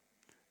you are.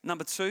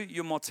 Number two,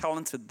 you're more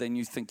talented than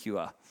you think you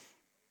are.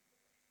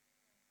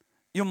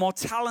 You're more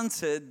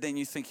talented than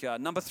you think you are.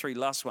 Number three,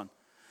 last one.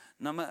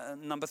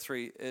 Number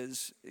three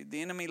is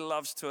the enemy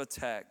loves to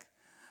attack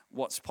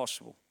what's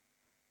possible.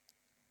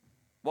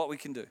 What we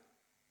can do.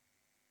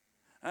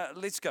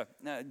 Let's go.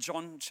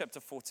 John chapter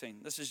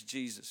 14. This is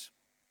Jesus.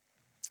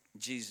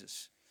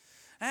 Jesus.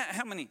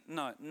 How many?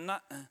 No,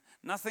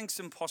 nothing's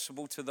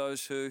impossible to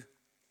those who...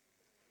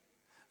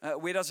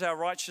 where does our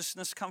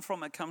righteousness come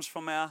from? It comes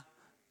from our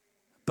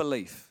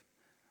belief,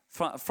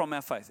 from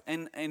our faith.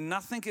 And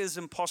nothing is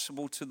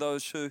impossible to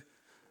those who...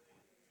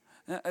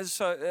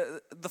 So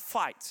the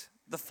fight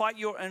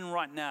you're in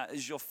right now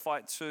is your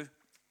fight to...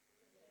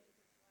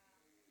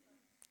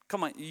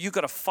 Come on, you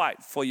got to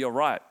fight for your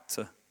right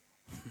to...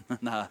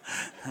 Nah.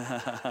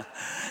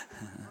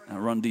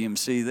 Run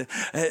DMC there.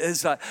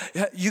 It's like,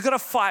 you got to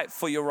fight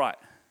for your right.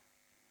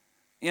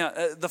 You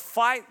know, the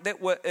fight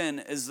that we're in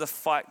is the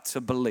fight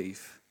to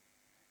believe.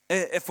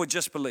 If we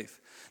just believe.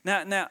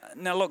 Now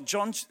look,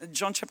 John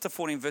chapter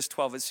 14, verse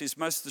 12, it says,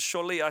 most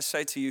surely I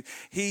say to you,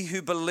 he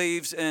who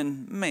believes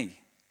in me,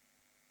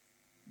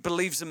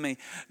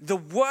 the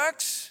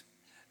works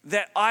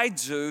that I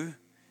do,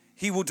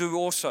 he will do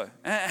also.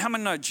 How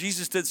many know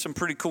Jesus did some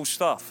pretty cool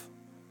stuff?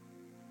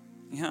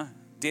 Yeah,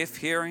 deaf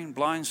hearing,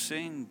 blind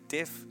seeing,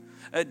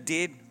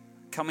 dead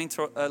coming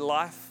to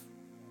life.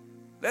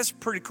 That's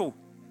pretty cool.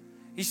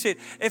 He said,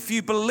 if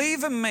you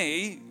believe in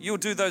me, you'll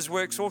do those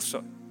works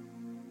also.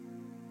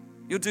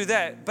 You'll do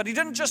that. But he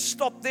didn't just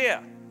stop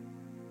there.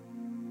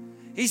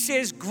 He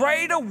says,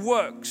 greater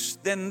works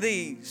than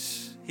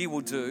these he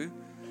will do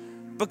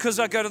because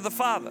I go to the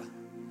Father.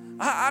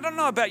 I don't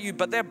know about you,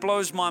 but that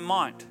blows my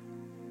mind.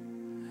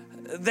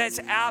 That's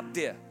out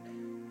there.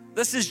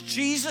 This is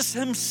Jesus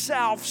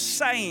himself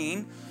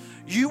saying,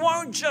 you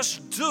won't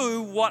just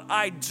do what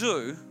I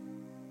do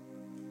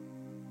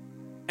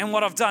and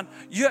what I've done.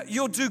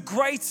 You'll do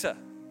greater.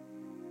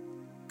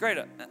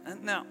 Greater.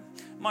 Now,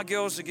 my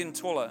girls are getting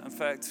taller. In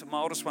fact, my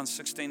oldest one's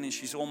 16 and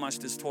she's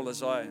almost as tall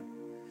as I am.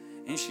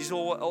 And she's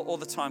all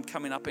the time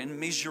coming up and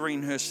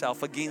measuring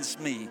herself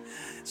against me.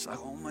 It's like,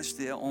 almost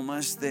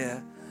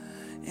there.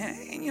 Yeah,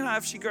 and you know,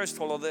 if she grows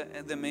taller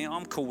than me,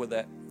 I'm cool with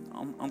that.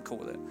 I'm cool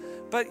with it.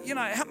 But, you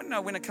know, how many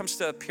know when it comes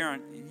to a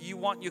parent, you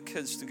want your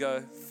kids to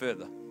go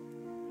further?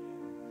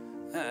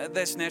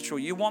 That's natural.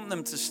 You want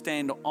them to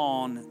stand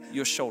on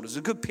your shoulders.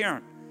 A good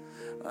parent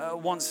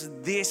wants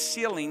their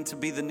ceiling to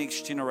be the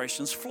next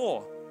generation's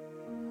floor.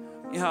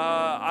 You know,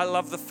 I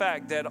love the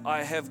fact that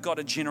I have got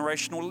a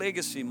generational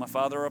legacy. My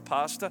father, a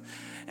pastor.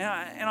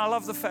 And I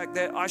love the fact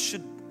that I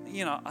should,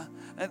 you know,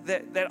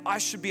 that I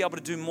should be able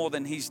to do more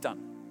than he's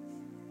done.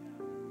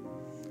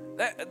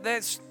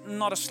 That's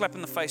not a slap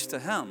in the face to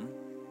him.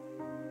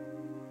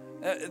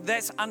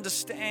 That's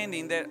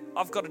understanding that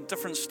I've got a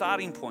different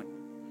starting point.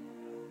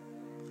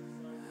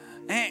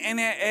 And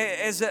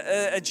as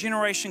a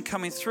generation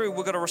coming through,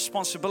 we've got a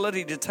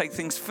responsibility to take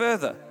things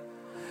further.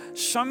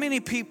 So many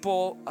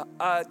people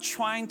are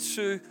trying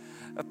to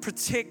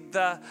protect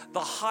the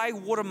high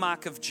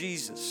watermark of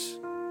Jesus.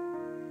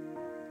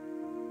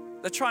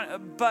 They're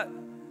trying, but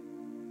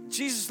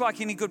Jesus, like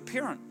any good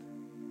parent,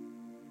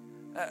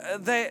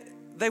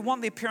 they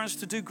want their parents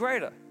to do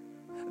greater.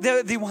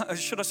 They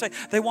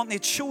want their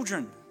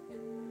children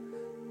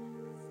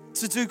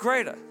to do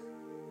greater.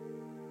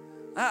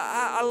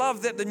 I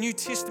love that the New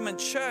Testament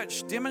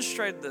church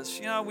demonstrated this.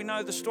 You know, we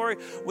know the story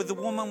with the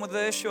woman with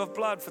the issue of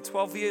blood for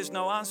 12 years,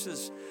 no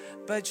answers.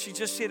 But she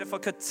just said, if I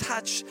could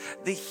touch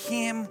the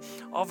hem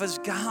of his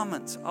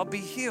garment, I'll be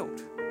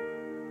healed.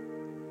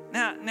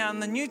 Now in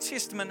the New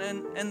Testament,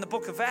 in the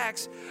book of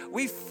Acts,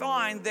 we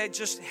find that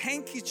just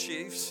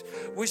handkerchiefs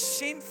were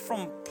sent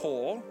from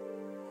Paul,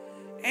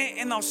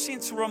 and they were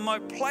sent to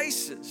remote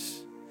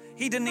places.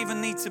 He didn't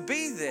even need to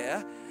be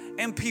there.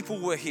 and people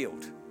were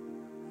healed.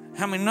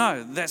 How many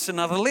know that's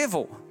another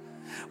level?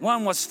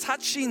 One was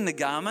touching the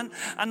garment,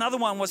 another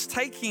one was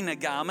taking a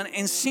garment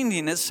and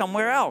sending it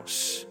somewhere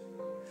else.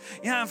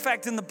 You know, in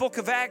fact, in the book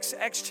of Acts,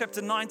 Acts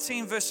chapter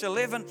 19, verse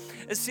 11,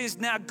 it says,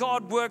 now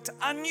God worked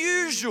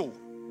unusual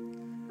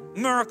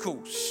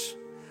miracles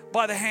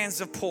by the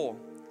hands of Paul.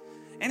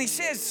 And he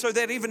says, so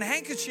that even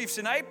handkerchiefs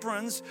and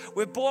aprons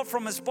were brought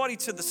from his body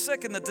to the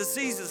sick, and the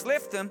diseases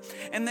left them,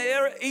 and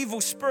the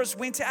evil spirits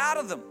went out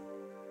of them.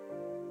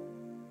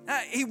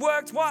 He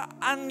worked what?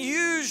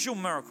 Unusual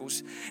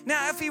miracles.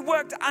 Now, if he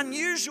worked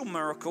unusual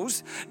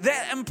miracles,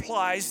 that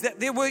implies that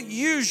there were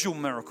usual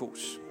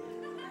miracles.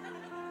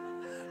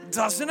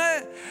 Doesn't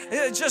it?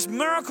 It's just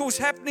miracles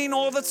happening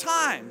all the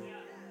time.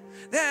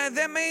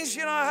 That means,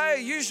 you know,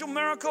 hey, usual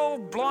miracle,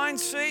 blind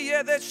see,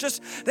 yeah, that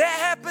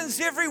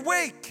happens every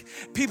week.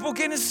 People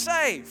getting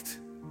saved.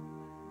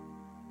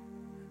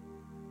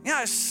 You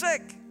know,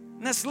 sick,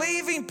 and it's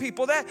leaving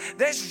people.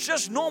 That's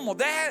just normal.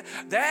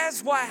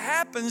 That's what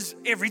happens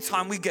every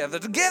time we gather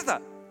together.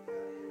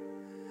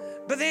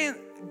 But then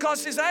God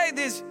says, hey,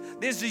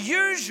 there's the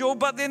usual,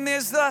 but then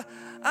there's the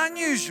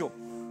unusual.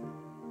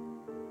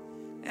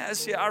 Yeah,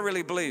 see, I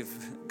really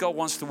believe God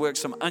wants to work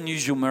some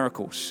unusual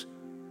miracles.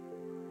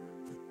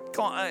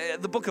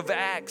 The book of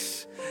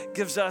Acts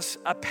gives us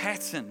a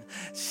pattern,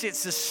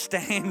 sets a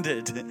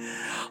standard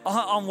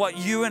on what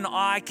you and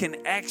I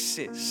can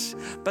access.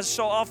 But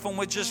so often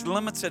we're just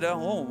limited.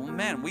 Oh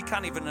man, we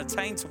can't even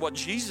attain to what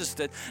Jesus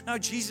did. No,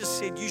 Jesus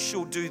said you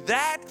shall do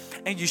that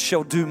and you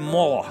shall do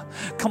more.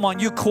 Come on,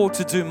 you're called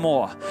to do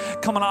more.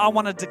 Come on, I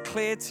want to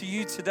declare to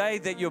you today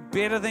that you're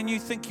better than you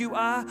think you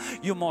are.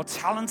 You're more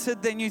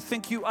talented than you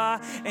think you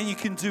are. And you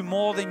can do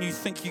more than you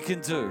think you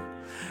can do.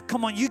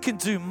 Come on, you can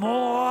do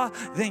more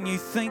than you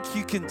think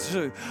you can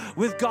do.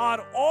 With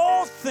God,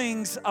 all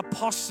things are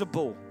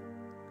possible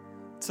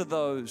to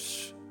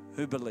those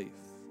who believe.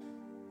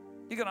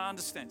 You're going to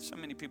understand. So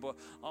many people,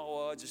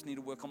 I just need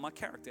to work on my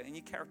character. And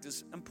your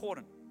character's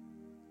important.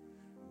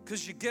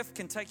 Because your gift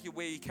can take you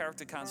where your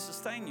character can't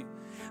sustain you.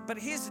 But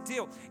here's the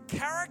deal.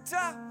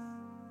 Character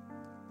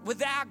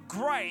without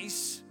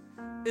grace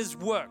is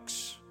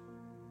works.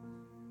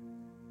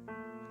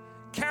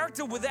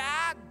 Character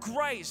without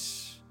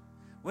grace,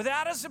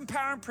 without His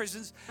empowering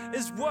presence,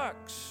 is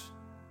works.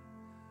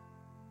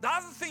 The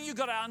other thing you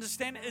got to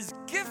understand is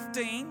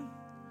gifting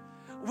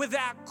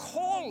without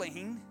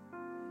calling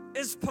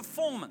is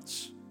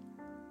performance.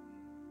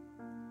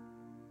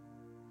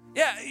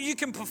 Yeah, you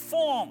can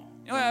perform.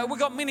 We've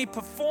got many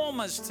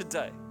performers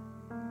today.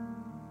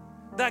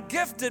 They're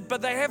gifted,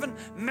 but they haven't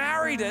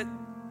married it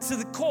to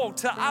the call,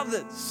 to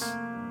others.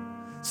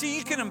 See,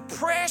 you can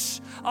impress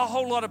a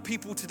whole lot of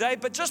people today,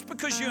 but just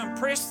because you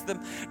impress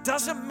them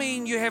doesn't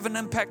mean you have an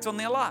impact on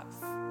their life.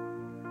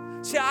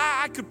 See,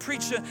 I could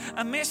preach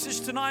a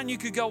message tonight and you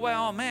could go,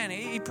 well, oh man,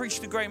 he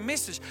preached a great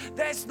message.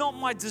 That's not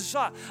my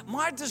desire.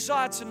 My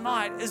desire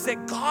tonight is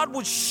that God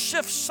would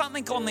shift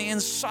something on the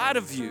inside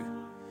of you.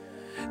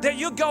 That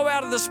you go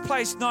out of this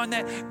place knowing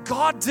that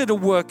God did a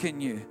work in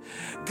you.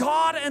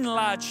 God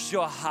enlarged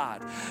your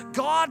heart.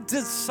 God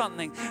did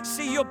something.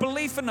 See, your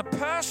belief in a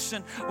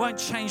person won't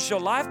change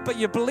your life, but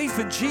your belief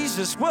in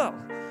Jesus will.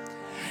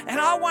 And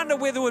I wonder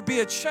whether there would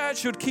be a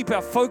church who would keep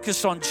our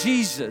focus on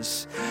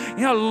Jesus.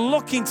 You know,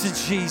 looking to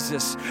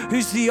Jesus,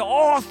 who's the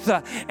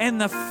author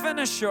and the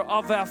finisher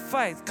of our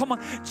faith. Come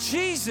on,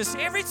 Jesus,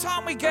 every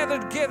time we gather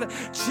together,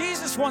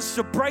 Jesus wants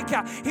to break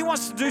out. He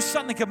wants to do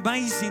something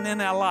amazing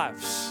in our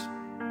lives.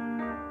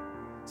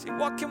 See,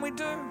 what can we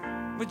do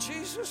with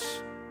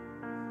Jesus?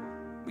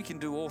 We can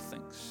do all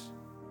things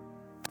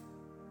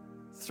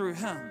through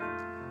Him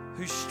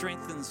who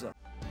strengthens us.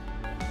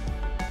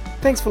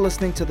 Thanks for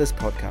listening to this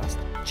podcast.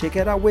 Check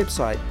out our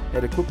website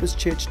at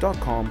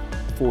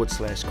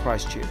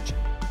equipperschurch.com/Christchurch.